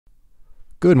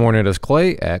Good morning, it is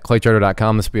Clay at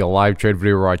claytrader.com. This will be a live trade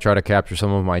video where I try to capture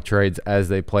some of my trades as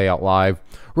they play out live.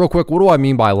 Real quick, what do I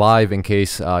mean by live in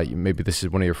case maybe this is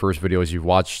one of your first videos you've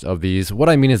watched of these? What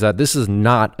I mean is that this is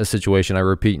not a situation, I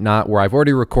repeat, not where I've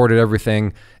already recorded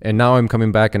everything and now I'm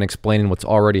coming back and explaining what's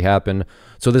already happened.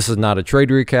 So this is not a trade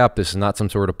recap. This is not some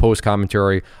sort of post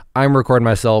commentary. I'm recording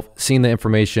myself, seeing the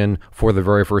information for the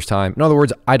very first time. In other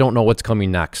words, I don't know what's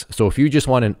coming next. So if you just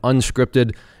want an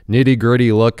unscripted,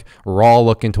 nitty-gritty look, raw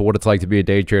look into what it's like to be a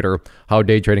day trader, how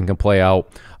day trading can play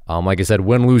out, like I said,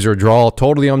 win, lose, or draw,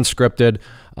 totally unscripted,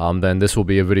 then this will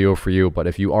be a video for you. But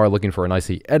if you are looking for a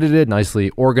nicely edited, nicely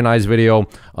organized video,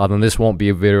 then this won't be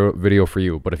a video for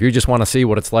you. But if you just want to see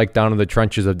what it's like down in the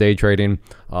trenches of day trading,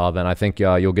 then I think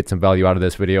you'll get some value out of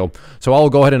this video. So I'll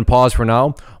go ahead and pause for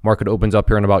now. Market opens up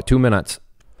here in about 2 minutes.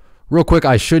 Real quick,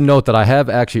 I should note that I have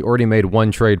actually already made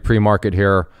one trade pre-market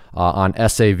here on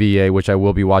SAVA, which I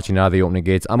will be watching out of the opening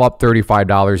gates. I'm up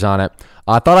 $35 on it.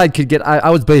 I thought I could get, I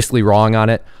was basically wrong on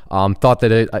it. Thought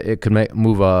that it could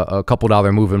move a couple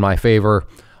dollar move in my favor,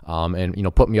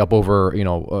 and put me up over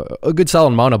a good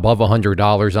solid amount above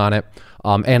 $100 on it.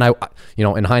 And I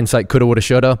in hindsight, coulda, woulda,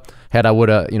 shoulda. Had I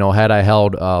woulda, had I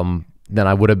held, then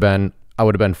I would have been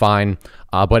fine.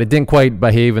 But it didn't quite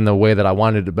behave in the way that I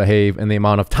wanted it to behave in the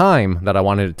amount of time that I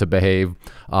wanted it to behave.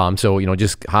 So,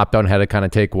 just hopped out and had to kind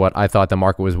of take what I thought the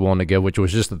market was willing to give, which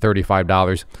was just the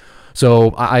 $35.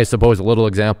 So I suppose a little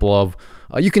example of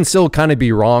you can still kind of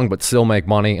be wrong, but still make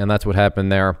money. And that's what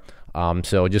happened there.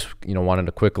 So just, wanted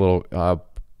a quick little kind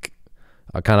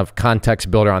of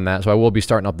context builder on that. So I will be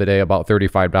starting up the day about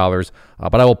 $35,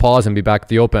 but I will pause and be back at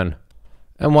the open.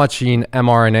 I'm watching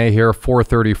mRNA here,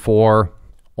 434,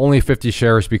 only 50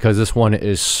 shares because this one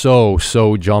is so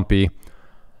jumpy.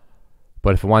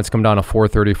 But if it wants to come down to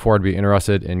 434, I'd be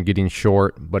interested in getting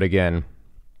short. But again,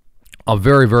 a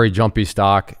very jumpy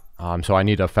stock. So I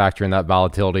need to factor in that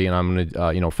volatility, and I'm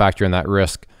going to factor in that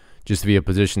risk just via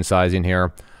position sizing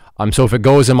here. So if it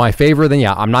goes in my favor, then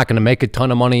yeah, I'm not going to make a ton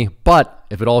of money. But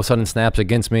if it all of a sudden snaps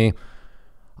against me,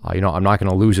 I'm not going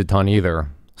to lose a ton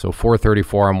either. So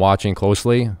 434, I'm watching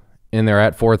closely. In there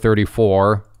at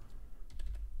 434.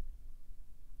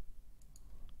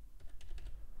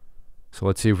 So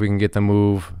let's see if we can get the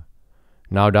move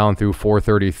now down through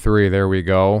 433. There we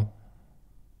go.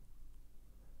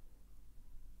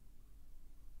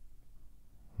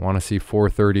 Want to see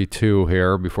 432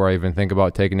 here before I even think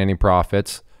about taking any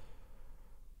profits.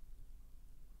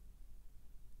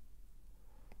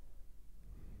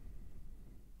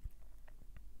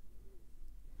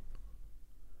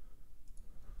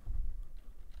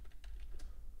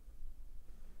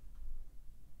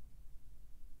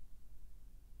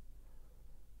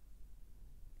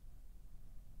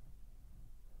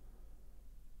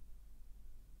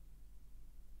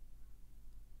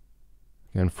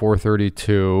 Again,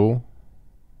 432.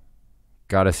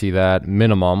 Got to see that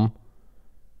minimum.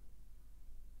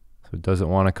 So it doesn't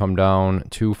want to come down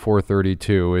to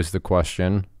 432 is the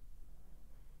question.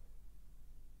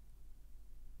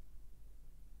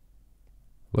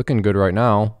 Looking good right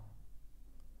now.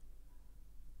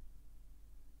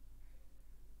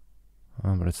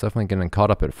 But it's definitely getting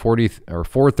caught up at 40 or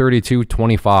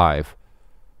 432.25.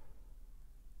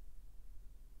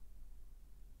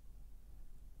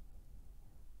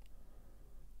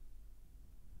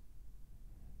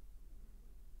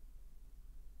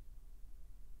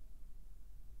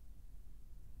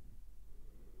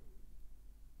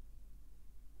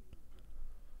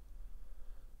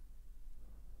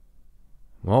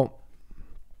 Well,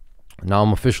 now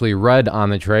I'm officially red on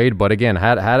the trade, but again,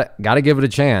 got to give it a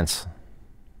chance.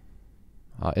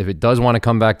 If it does want to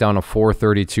come back down to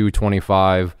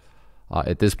 432.25,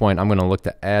 at this point, I'm going to look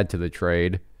to add to the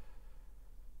trade.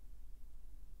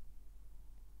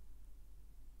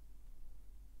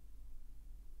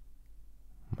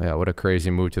 Yeah, what a crazy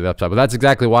move to the upside. But that's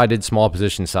exactly why I did small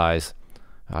position size,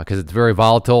 because it's very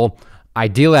volatile.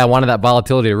 Ideally, I wanted that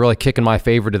volatility to really kick in my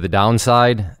favor to the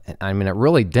downside. I mean, it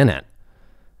really didn't.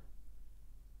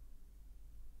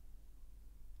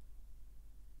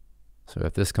 So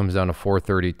if this comes down to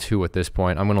 432 at this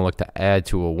point, I'm going to look to add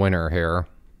to a winner here.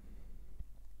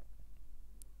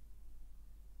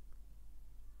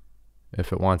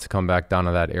 If it wants to come back down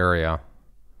to that area.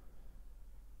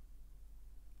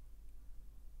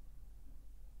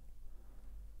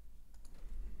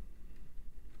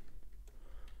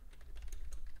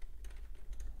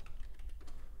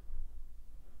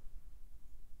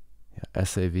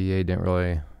 SAVA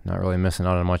not really missing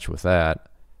out on much with that.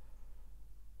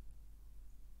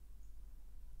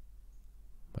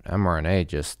 But mRNA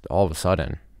just all of a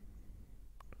sudden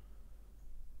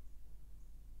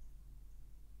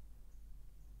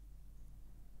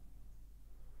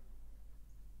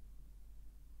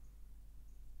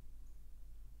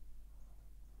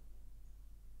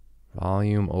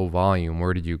Volume, oh volume,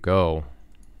 where did you go?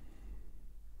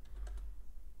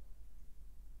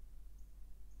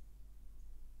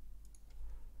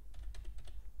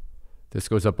 This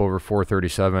goes up over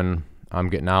 437. I'm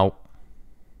getting out.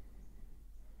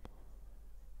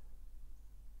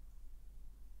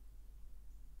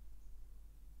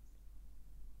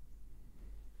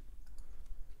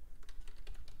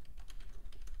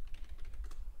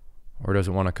 Or does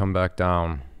it want to come back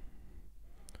down?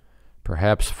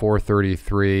 Perhaps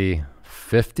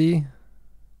 433.50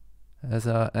 as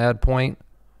an add point.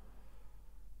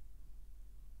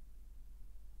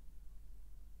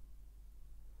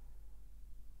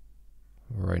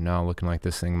 Right now, looking like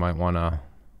this thing might want to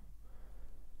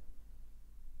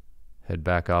head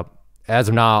back up. As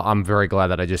of now, I'm very glad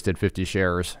that I just did 50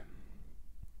 shares.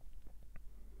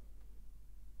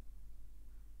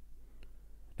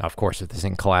 Now, of course, if this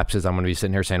thing collapses, I'm going to be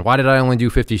sitting here saying, why did I only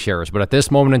do 50 shares? But at this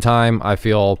moment in time, I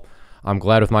feel I'm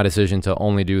glad with my decision to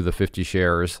only do the 50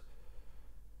 shares.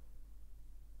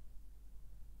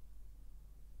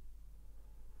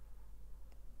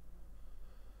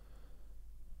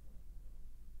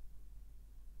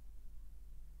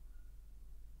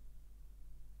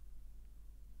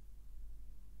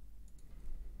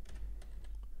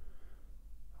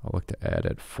 I'll look to add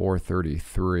at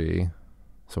 433.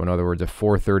 So in other words, if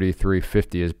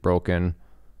 433.50 is broken,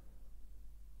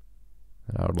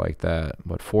 then I would like that.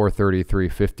 But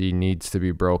 433.50 needs to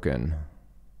be broken.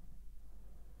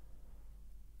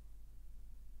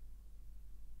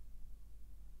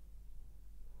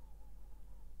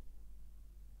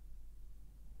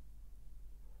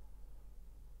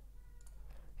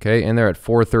 Okay, in there at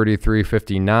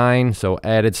 433.59, so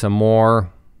added some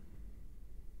more.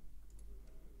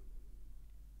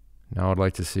 Now I'd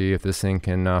like to see if this thing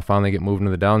can finally get moving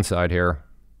to the downside here.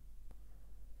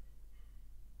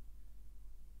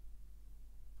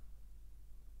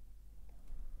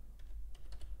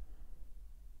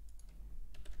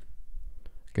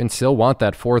 Can still want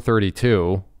that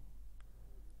 432.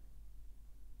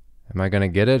 Am I going to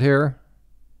get it here?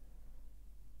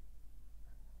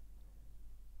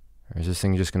 Or is this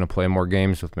thing just going to play more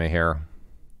games with me here?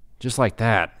 Just like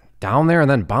that. Down there and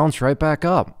then bounce right back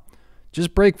up.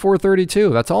 Just break 432.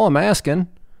 That's all I'm asking.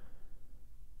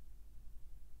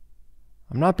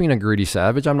 I'm not being a greedy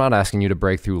savage. I'm not asking you to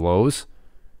break through lows.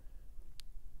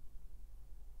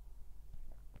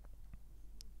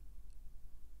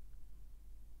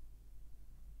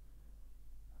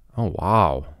 Oh,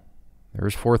 wow.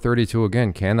 There's 432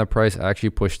 again. Can the price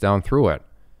actually push down through it?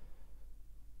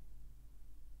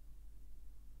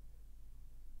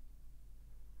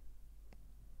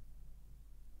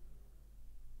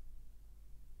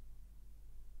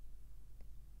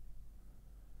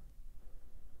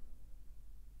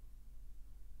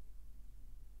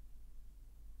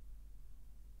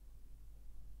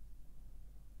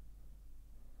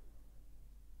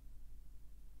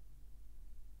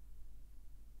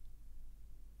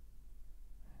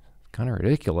 Kind of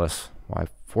ridiculous. Why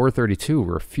 432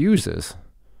 refuses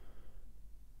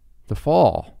to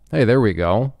fall. Hey, there we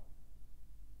go.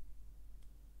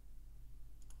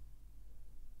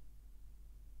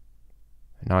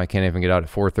 Now I can't even get out at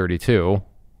 432.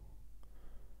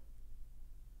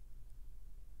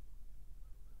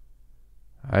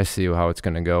 I see how it's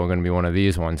going to go. It's going to be one of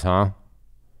these ones, huh?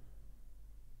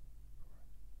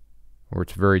 Where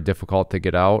it's very difficult to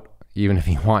get out, even if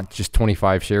you want just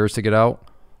 25 shares to get out.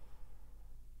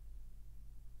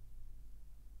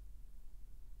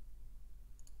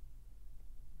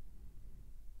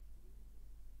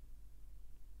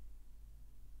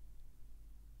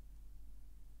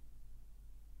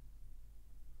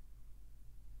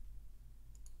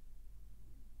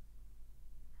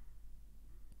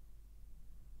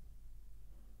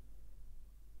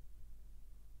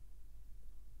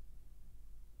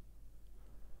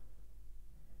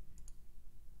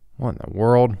 What in the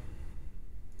world?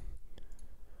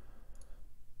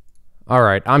 All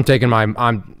right, I'm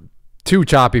too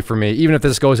choppy for me. Even if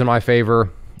this goes in my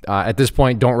favor, at this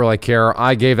point, don't really care.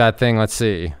 I gave that thing, let's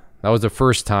see. That was the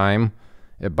first time.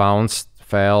 It bounced,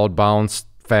 failed,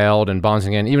 and bounced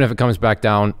again. Even if it comes back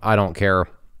down, I don't care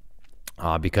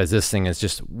because this thing is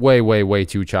just way, way, way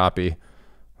too choppy.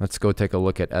 Let's go take a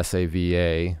look at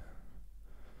SAVA.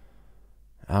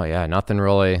 Oh, yeah, nothing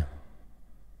really.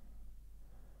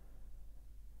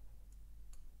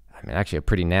 I mean, actually a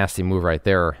pretty nasty move right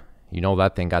there. You know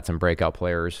that thing got some breakout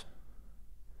players.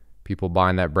 People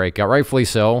buying that breakout, rightfully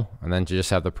so, and then to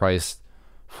just have the price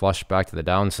flush back to the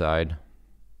downside.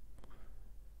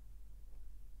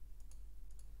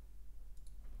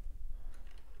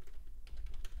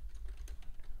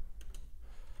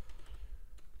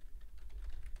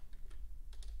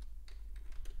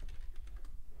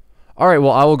 All right,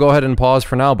 well, I will go ahead and pause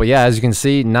for now. But yeah, as you can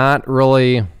see, not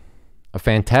really a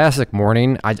fantastic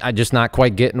morning. I just not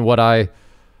quite getting what I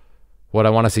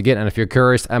want to see get. And if you're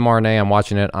curious, mRNA, I'm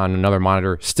watching it on another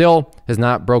monitor, still has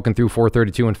not broken through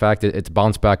 432. In fact, it's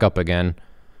bounced back up again.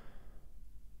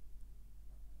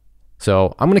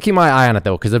 So I'm going to keep my eye on it,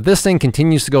 though, because if this thing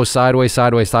continues to go sideways,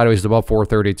 sideways, sideways above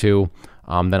 432,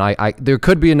 then there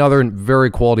could be another very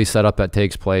quality setup that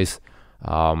takes place.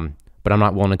 But I'm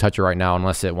not willing to touch it right now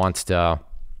unless it wants to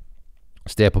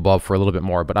stay up above for a little bit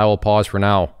more. But I will pause for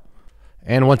now.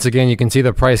 And once again, you can see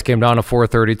the price came down to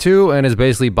 432 and is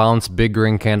basically bounced big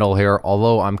green candle here.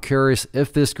 Although I'm curious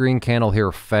if this green candle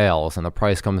here fails and the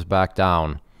price comes back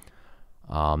down,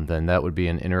 then that would be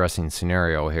an interesting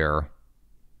scenario here.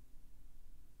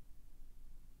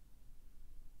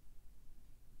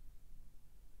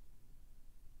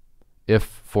 If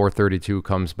 432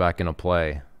 comes back into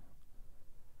play.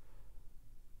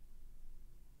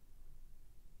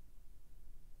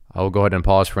 I will go ahead and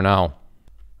pause for now.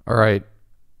 All right,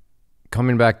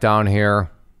 coming back down here.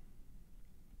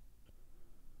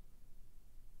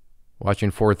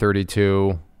 Watching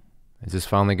 432. Is this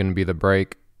finally going to be the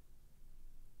break?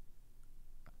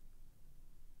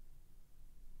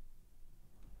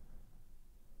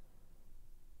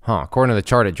 According to the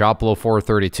chart, it dropped below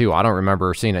 432. I don't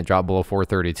remember seeing it drop below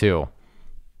 432.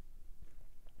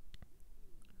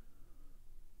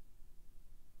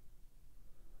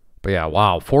 But yeah,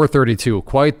 wow, 432.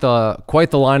 Quite the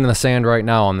line in the sand right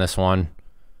now on this one.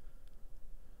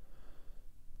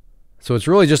 So it's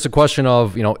really just a question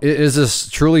of, is this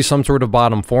truly some sort of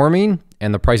bottom forming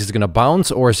and the price is going to bounce,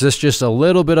 or is this just a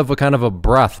little bit of a kind of a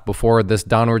breath before this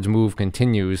downwards move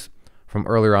continues from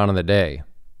earlier on in the day?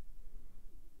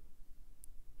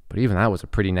 But even that was a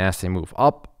pretty nasty move.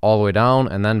 Up, all the way down,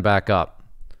 and then back up.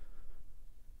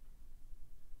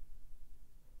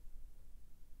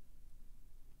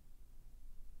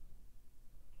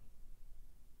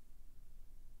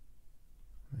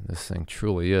 This thing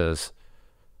truly is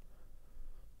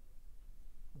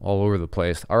all over the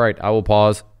place. All right, I will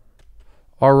pause.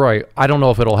 All right, I don't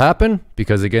know if it'll happen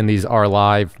because, again, these are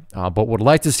live, but would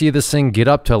like to see this thing get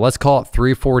up to, let's call it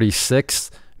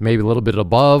 346, maybe a little bit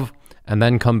above, and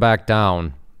then come back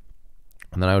down.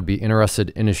 And then I would be interested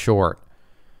in a short.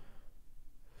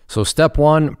 So step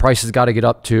one, price has got to get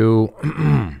up to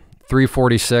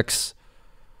 346.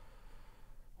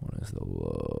 What is the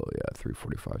low? Yeah,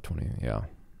 345.20. Yeah.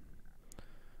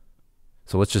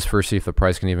 So let's just first see if the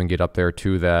price can even get up there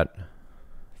to that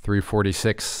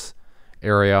 346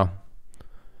 area.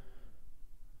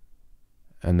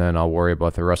 And then I'll worry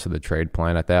about the rest of the trade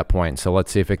plan at that point. So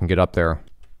let's see if it can get up there.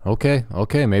 Okay,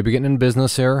 maybe getting in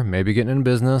business here. Maybe getting in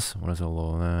business. What is the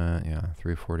low of that? Yeah,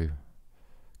 340.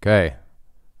 Okay.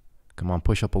 Come on,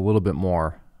 push up a little bit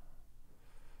more.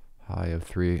 High of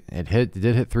 3. It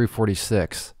did hit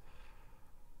 346.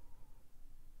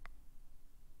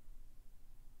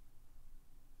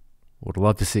 Would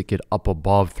love to see it get up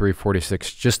above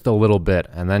 346 just a little bit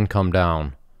and then come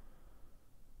down.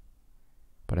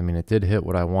 But I mean, it did hit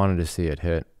what I wanted to see it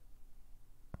hit.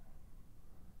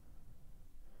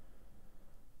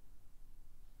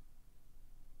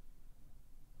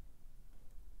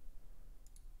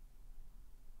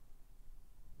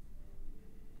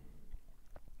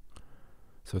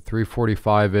 So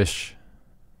 345-ish.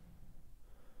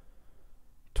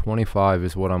 25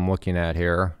 is what I'm looking at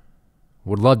here.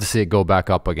 Would love to see it go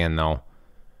back up again, though.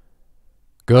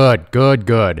 Good. Okay,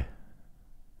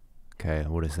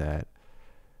 what is that?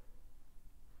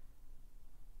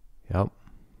 Yep.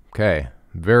 Okay,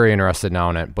 very interested now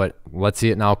in it, but let's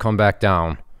see it now come back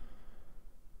down.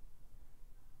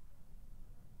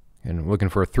 And looking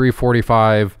for a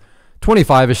 345,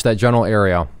 25-ish, that general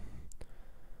area.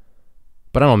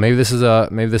 But I don't know,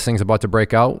 maybe this thing's about to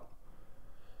break out.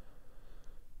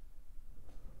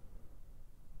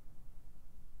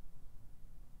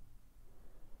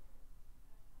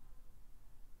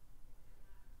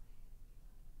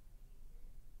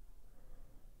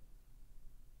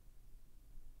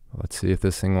 Let's see if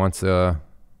this thing wants to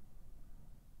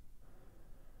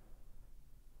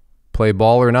play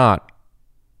ball or not.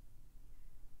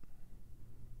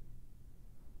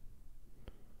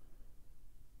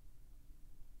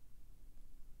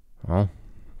 Well,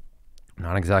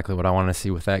 not exactly what I want to see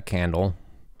with that candle.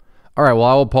 All right, well,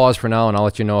 I will pause for now and I'll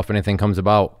let you know if anything comes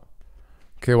about.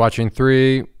 Okay, watching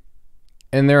 3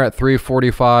 in there at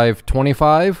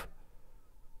 345.25.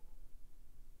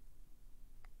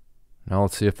 Now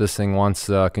let's see if this thing wants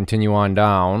to continue on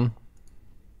down.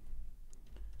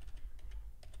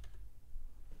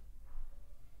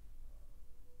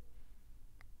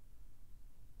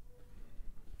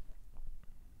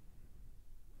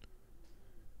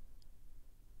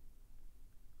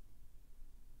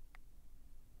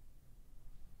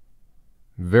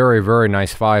 Very, very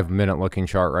nice 5-minute looking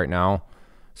chart right now.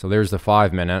 So there's the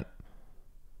 5-minute.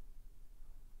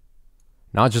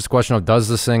 Now it's just a question of, does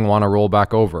this thing want to roll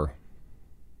back over?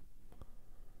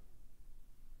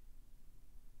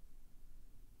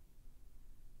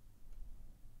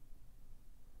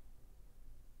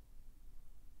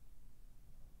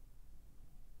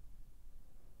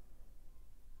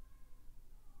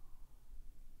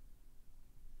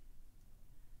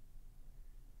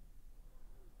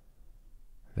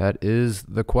 That is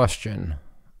the question.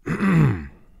 I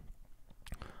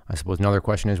suppose another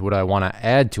question is, would I want to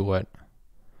add to it?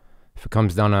 If it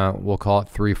comes down to, we'll call it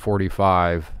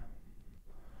 345.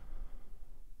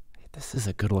 This is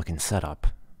a good looking setup.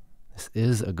 This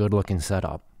is a good looking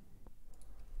setup.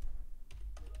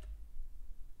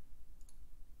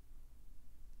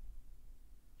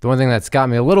 The one thing that's got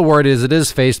me a little worried is it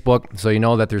is Facebook, so you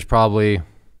know that there's probably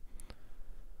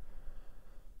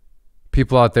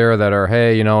people out there that are,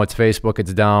 hey, you know, it's Facebook,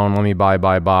 it's down, let me buy.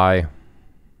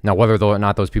 Now, whether or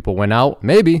not those people went out,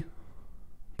 maybe.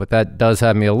 But that does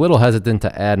have me a little hesitant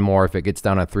to add more if it gets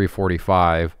down at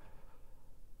 345.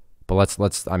 But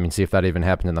let's see if that even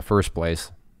happened in the first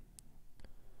place.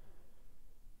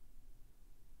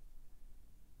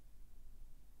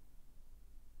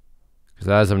 Because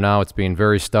as of now, it's being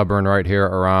very stubborn right here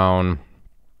around,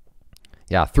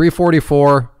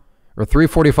 344 or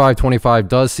 345.25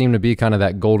 does seem to be kind of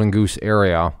that golden goose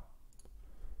area.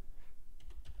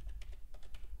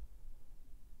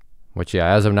 Which,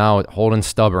 as of now, holding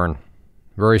stubborn,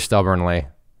 very stubbornly.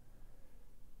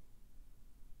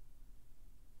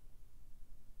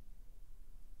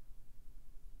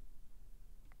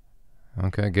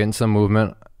 Okay, getting some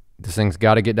movement. This thing's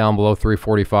got to get down below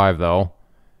 345, though.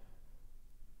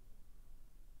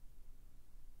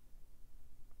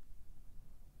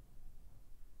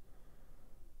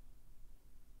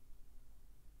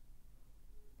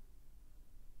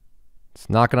 It's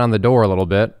knocking on the door a little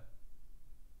bit.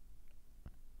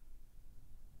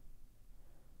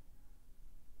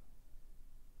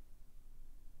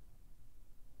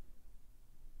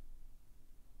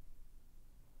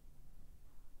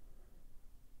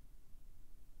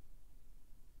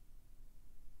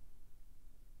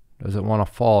 Does it want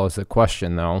to fall is the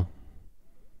question, though.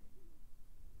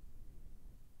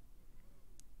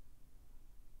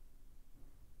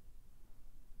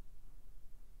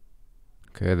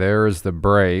 Okay, there's the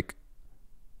break.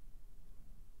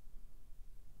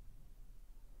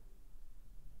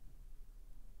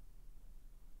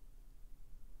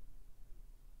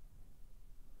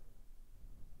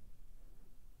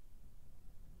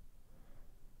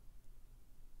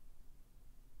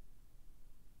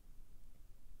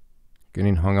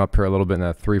 Getting hung up here a little bit in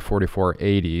that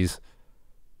 344.80s.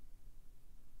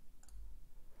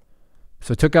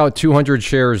 So took out 200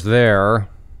 shares there.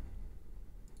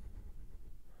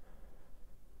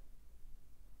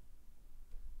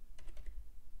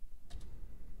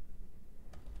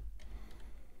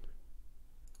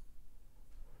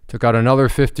 Took out another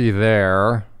 50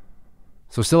 there.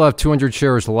 So still have 200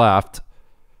 shares left.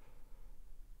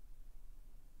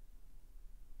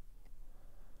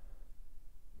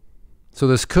 So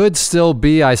this could still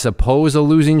be, I suppose, a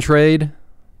losing trade.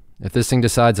 If this thing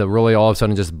decides to really all of a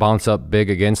sudden just bounce up big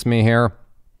against me here.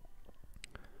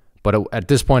 But at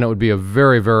this point, it would be a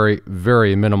very, very,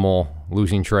 very minimal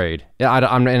losing trade. Yeah,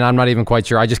 and I'm not even quite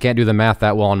sure. I just can't do the math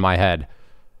that well in my head.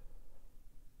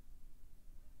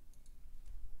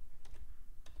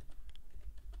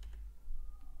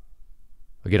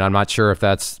 Again, I'm not sure if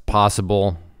that's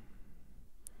possible.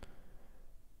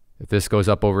 If this goes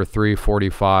up over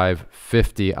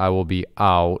 345.50, I will be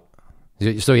out.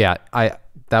 So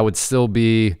that would still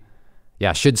be,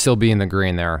 should still be in the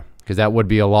green there, because that would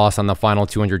be a loss on the final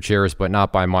 200 shares, but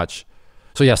not by much.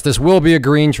 So yes, this will be a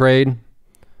green trade,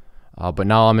 but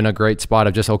now I'm in a great spot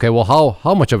of just, okay, well,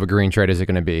 how much of a green trade is it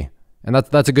going to be? And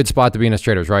that's a good spot to be in as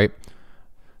traders, right?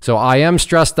 So I am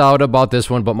stressed out about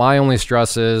this one, but my only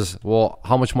stress is, well,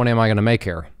 how much money am I going to make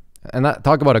here? And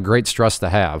talk about a great stress to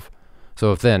have.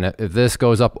 So if this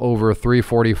goes up over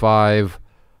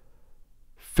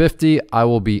 345.50, I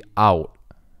will be out,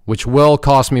 which will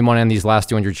cost me money on these last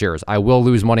 200 shares. I will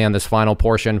lose money on this final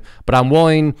portion, but I'm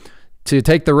willing to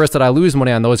take the risk that I lose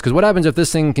money on those, because what happens if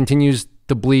this thing continues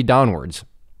to bleed downwards?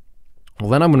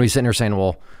 Well, then I'm going to be sitting here saying,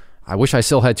 well, I wish I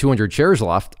still had 200 shares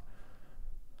left.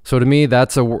 So to me,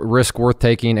 that's a risk worth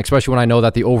taking, especially when I know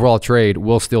that the overall trade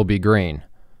will still be green.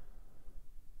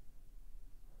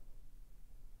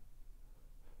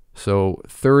 So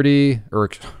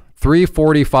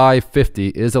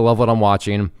 345.50 is the level that I'm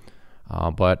watching.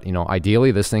 But, ideally,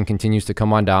 this thing continues to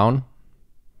come on down.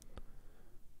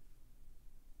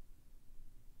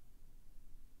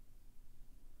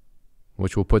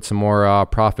 which will put some more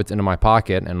profits into my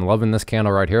pocket. And loving this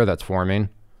candle right here that's forming.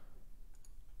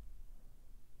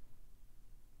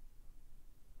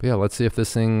 But yeah, let's see if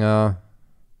this thing, I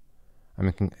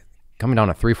mean, coming down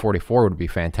to 344 would be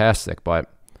fantastic,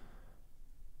 but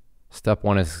step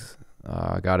one is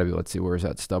got to be, let's see, where's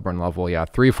that stubborn level? Yeah,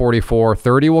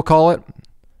 344.30 we'll call it.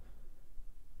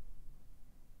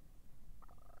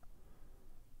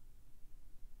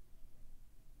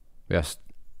 Yes,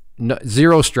 no,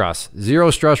 zero stress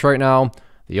right now.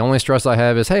 The only stress I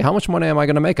have is, hey, how much money am I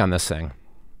going to make on this thing?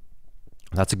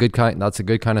 That's a good kind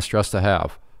of stress to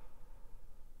have.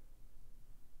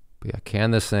 But yeah,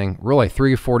 can this thing really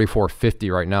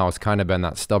 344.50 right now has kind of been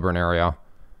that stubborn area.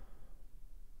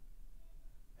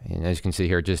 And as you can see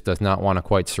here, it just does not want to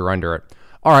quite surrender it.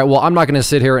 All right, well, I'm not going to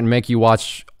sit here and make you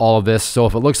watch all of this. So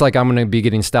if it looks like I'm going to be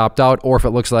getting stopped out, or if it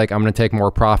looks like I'm going to take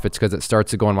more profits because it starts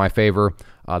to go in my favor,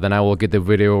 then I will get the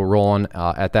video rolling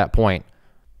at that point.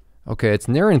 Okay, it's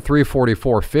nearing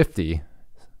 344.50.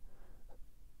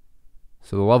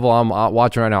 So the level I'm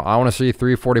watching right now, I want to see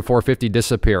 344.50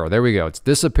 disappear. There we go. It's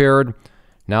disappeared.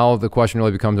 Now the question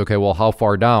really becomes, okay, well, how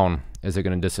far down is it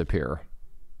going to disappear?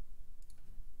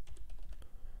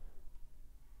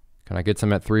 Can I get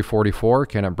some at 344?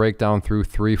 Can it break down through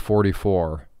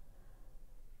 344?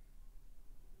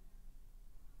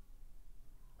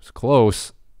 It's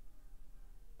close.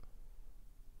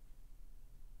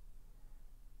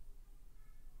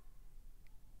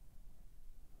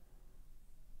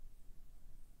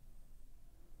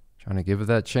 Trying to give it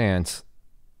that chance.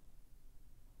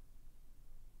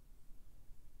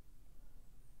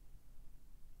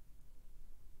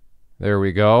 There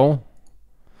we go.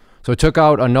 So it took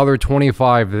out another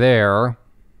 25 there.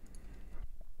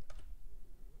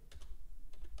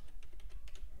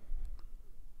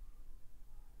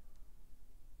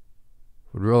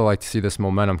 Would really like to see this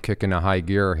momentum kick into high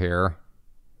gear here.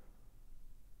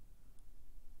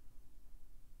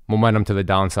 Momentum to the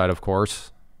downside, of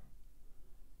course.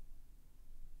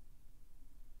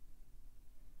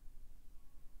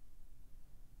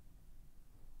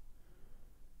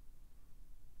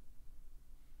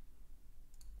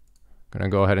 Gonna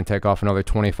go ahead and take off another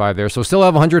 25 there. So still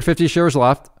have 150 shares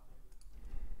left.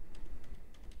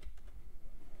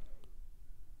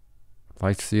 I'd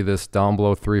like to see this down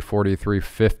below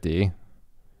 343.50.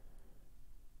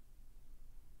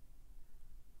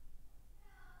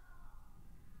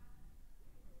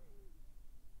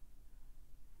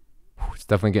 It's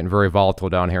definitely getting very volatile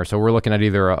down here. So we're looking at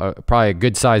either probably a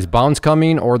good size bounce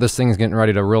coming, or this thing's getting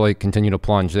ready to really continue to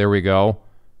plunge. There we go.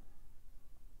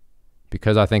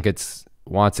 Because I think it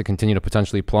wants to continue to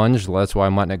potentially plunge. That's why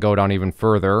I'm letting it go down even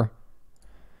further.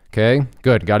 Okay,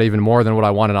 good. Got even more than what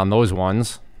I wanted on those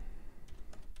ones.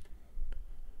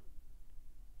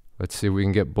 Let's see if we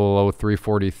can get below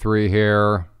 343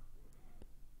 here.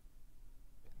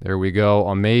 There we go.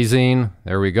 Amazing.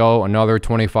 There we go. Another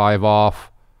 25 off.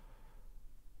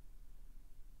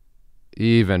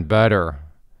 Even better.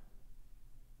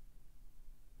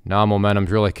 Now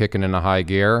momentum's really kicking into high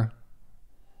gear.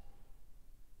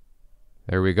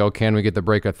 There we go. Can we get the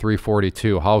break at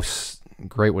 342? How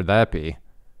great would that be?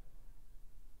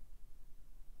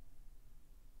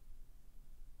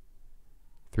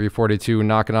 $342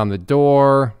 knocking on the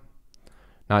door.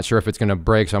 Not sure if it's going to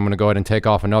break, so I'm going to go ahead and take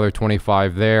off another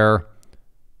 25 there.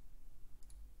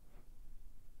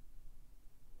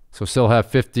 So still have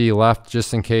 50 left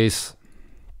just in case.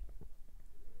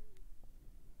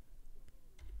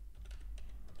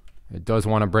 It does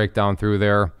want to break down through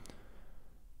there.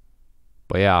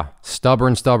 But yeah,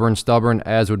 stubborn,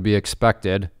 as would be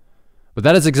expected. But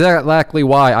that is exactly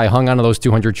why I hung on to those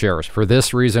 200 shares, for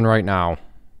this reason right now.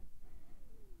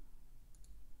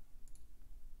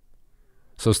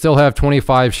 So still have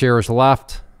 25 shares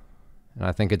left, and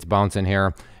I think it's bouncing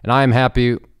here. And I am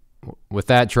happy with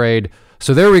that trade.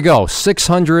 So there we go,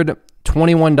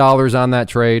 $621 on that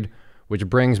trade, which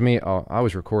brings me, oh, I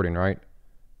was recording, right?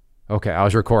 Okay, I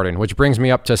was recording, which brings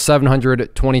me up to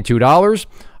 $722.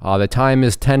 The time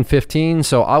is 10:15,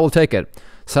 so I will take it.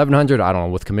 $700, I don't know,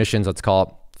 with commissions, let's call it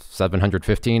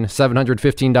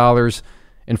 $715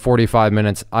 in 45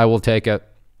 minutes. I will take it.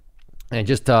 And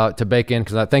just to bake in,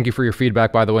 because I thank you for your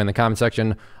feedback, by the way, in the comment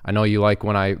section. I know you like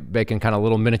when I bake in kind of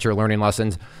little miniature learning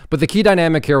lessons. But the key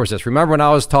dynamic here was this. Remember when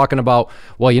I was talking about,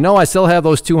 well, you know, I still have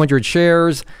those 200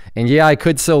 shares, and yeah, I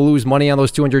could still lose money on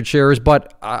those 200 shares,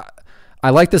 but I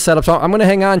like the setup, so I'm going to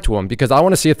hang on to them because I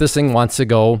want to see if this thing wants to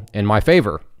go in my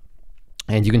favor.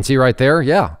 And you can see right there,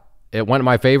 yeah, it went in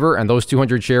my favor, and those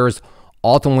 200 shares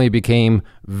ultimately became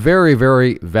very,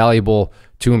 very valuable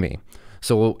to me.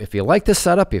 So if you like this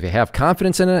setup, if you have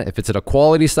confidence in it, if it's a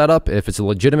quality setup, if it's a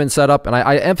legitimate setup, and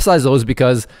I emphasize those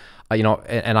because, you know,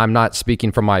 and I'm not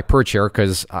speaking from my perch here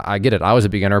because I get it. I was a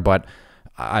beginner, but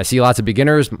I see lots of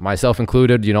beginners, myself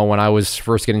included, you know, when I was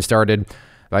first getting started,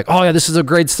 like, oh yeah, this is a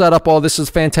great setup. Oh, this is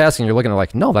fantastic. And you're looking at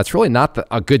like, no, that's really not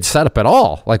a good setup at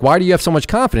all. Like, why do you have so much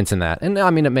confidence in that? And I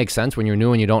mean, it makes sense when you're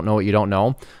new and you don't know what you don't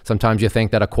know. Sometimes you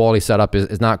think that a quality setup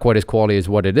is not quite as quality as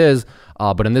what it is.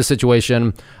 But in this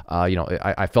situation, you know,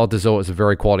 I felt as though it was a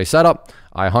very quality setup.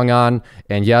 I hung on.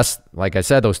 And yes, like I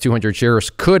said, those 200 shares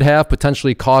could have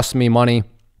potentially cost me money.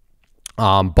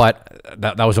 But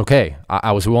that was okay.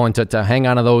 I was willing to hang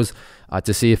on to those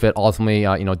to see if it ultimately,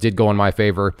 you know, did go in my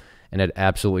favor. And it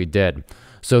absolutely did.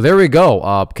 So there we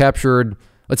go. Captured,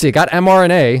 let's see, it got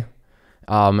mRNA,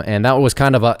 and that was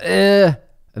kind of a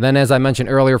And then as I mentioned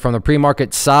earlier from the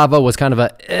pre-market, Sava was kind of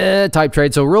a type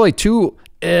trade. So really 2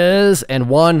 is and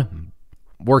 1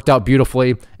 worked out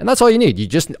beautifully. And that's all you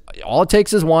need. All it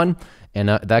takes is 1, and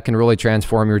that can really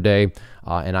transform your day.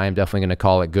 And I am definitely going to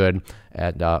call it good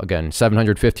at, again,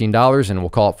 $715, and we'll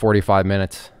call it 45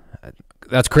 minutes.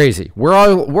 That's crazy. Where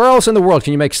else in the world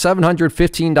can you make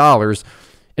 $715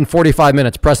 in 45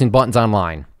 minutes pressing buttons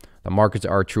online? The markets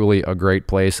are truly a great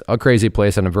place, a crazy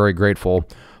place, and I'm very grateful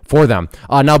for them.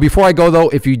 Now, before I go, though,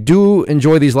 if you do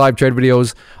enjoy these live trade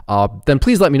videos, then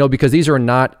please let me know, because these are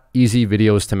not easy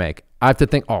videos to make. I have to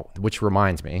think, which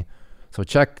reminds me. So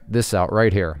check this out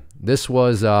right here. This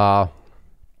was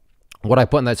what I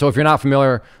put in that. So if you're not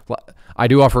familiar, I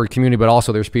do offer a community, but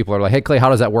also there's people that are like, hey, Clay, how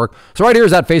does that work? So right here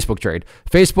is that Facebook trade.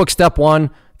 Facebook step 1,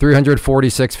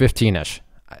 346.15-ish,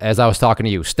 as I was talking to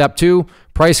you. Step 2,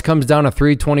 price comes down to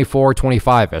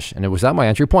 324.25-ish. And was that my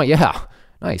entry point? Yeah,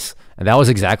 nice. And that was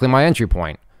exactly my entry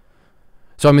point.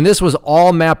 So, I mean, this was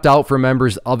all mapped out for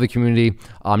members of the community.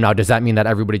 Now, does that mean that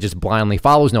everybody just blindly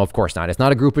follows? No, of course not. It's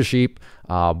not a group of sheep,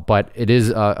 but it is,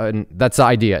 that's the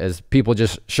idea, is people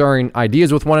just sharing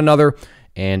ideas with one another.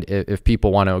 And if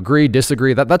people want to agree,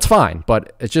 disagree, that's fine.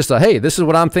 But it's just hey, this is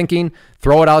what I'm thinking.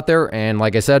 Throw it out there. And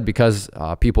like I said, because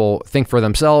people think for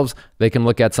themselves, they can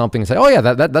look at something and say, oh yeah,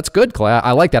 that's good, Clay.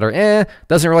 I like that. Or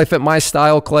doesn't really fit my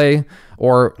style, Clay.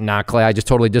 Or nah, Clay, I just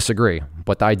totally disagree.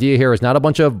 But the idea here is not a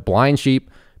bunch of blind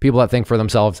sheep, people that think for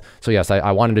themselves. So yes,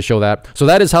 I wanted to show that. So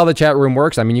that is how the chat room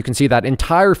works. I mean, you can see that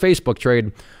entire Facebook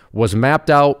trade was mapped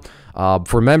out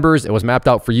for members. It was mapped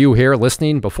out for you here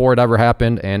listening before it ever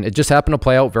happened, and it just happened to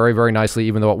play out very, very nicely,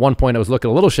 even though at one point it was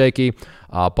looking a little shaky,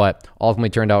 but ultimately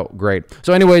turned out great.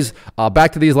 So anyways,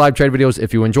 back to these live trade videos.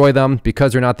 If you enjoy them,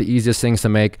 because they're not the easiest things to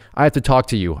make, I have to talk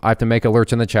to you. I have to make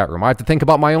alerts in the chat room. I have to think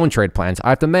about my own trade plans. I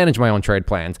have to manage my own trade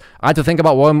plans. I have to think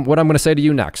about what I'm going to say to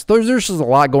you next. There's just a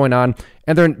lot going on,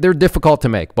 and they're difficult to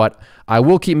make, but I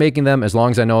will keep making them as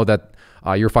long as I know that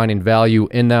you're finding value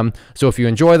in them. So if you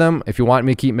enjoy them, if you want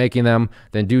me to keep making them,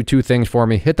 then do 2 things for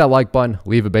me. Hit that like button,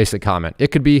 leave a basic comment.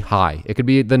 It could be hi. It could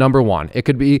be the number 1. It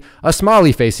could be a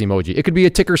smiley face emoji. It could be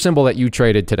a ticker symbol that you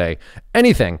traded today.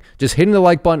 Anything. Just hitting the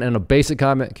like button and a basic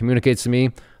comment communicates to me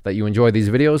that you enjoy these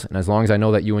videos. And as long as I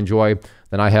know that you enjoy,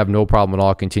 then I have no problem at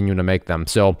all continuing to make them.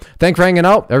 So thanks for hanging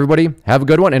out, everybody. Have a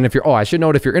good one. And if you're, I should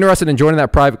note, if you're interested in joining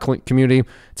that private community,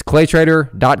 it's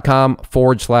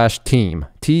claytrader.com/team,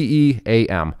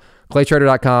 TEAM,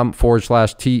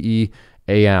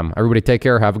 claytrader.com/TEAM. Everybody take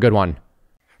care. Have a good one.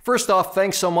 First off,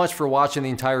 thanks so much for watching the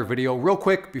entire video. Real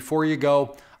quick, before you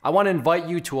go, I want to invite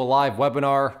you to a live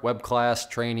webinar, web class,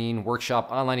 training,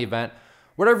 workshop, online event,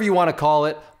 whatever you want to call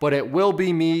it, but it will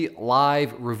be me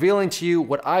live revealing to you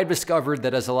what I've discovered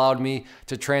that has allowed me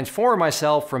to transform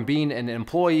myself from being an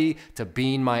employee to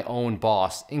being my own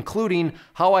boss, including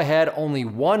how I had only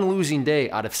 1 losing day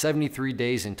out of 73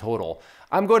 days in total.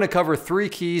 I'm going to cover 3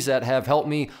 keys that have helped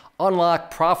me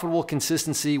unlock profitable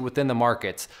consistency within the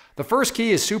markets. The first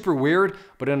key is super weird,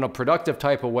 but in a productive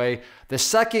type of way. The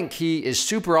second key is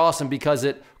super awesome because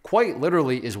it quite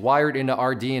literally is wired into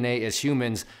our DNA as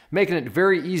humans, making it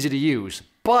very easy to use.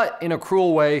 But in a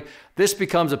cruel way, this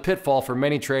becomes a pitfall for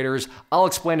many traders. I'll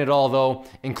explain it all though,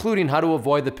 including how to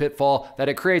avoid the pitfall that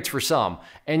it creates for some.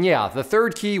 And yeah, the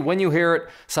third key, when you hear it,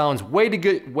 sounds way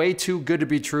too good to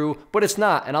be true, but it's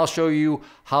not, and I'll show you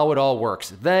how it all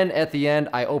works. Then at the end,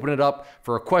 I open it up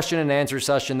for a question and answer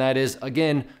session that is,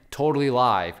 again, totally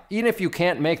live. Even if you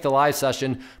can't make the live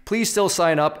session, please still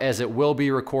sign up as it will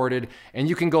be recorded, and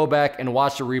you can go back and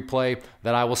watch the replay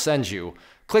that I will send you.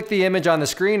 Click the image on the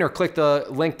screen or click the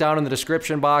link down in the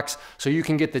description box so you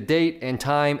can get the date and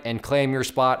time and claim your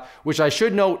spot, which I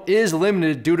should note is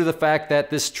limited due to the fact that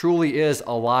this truly is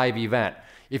a live event.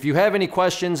 If you have any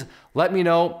questions, let me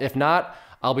know. If not,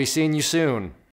 I'll be seeing you soon.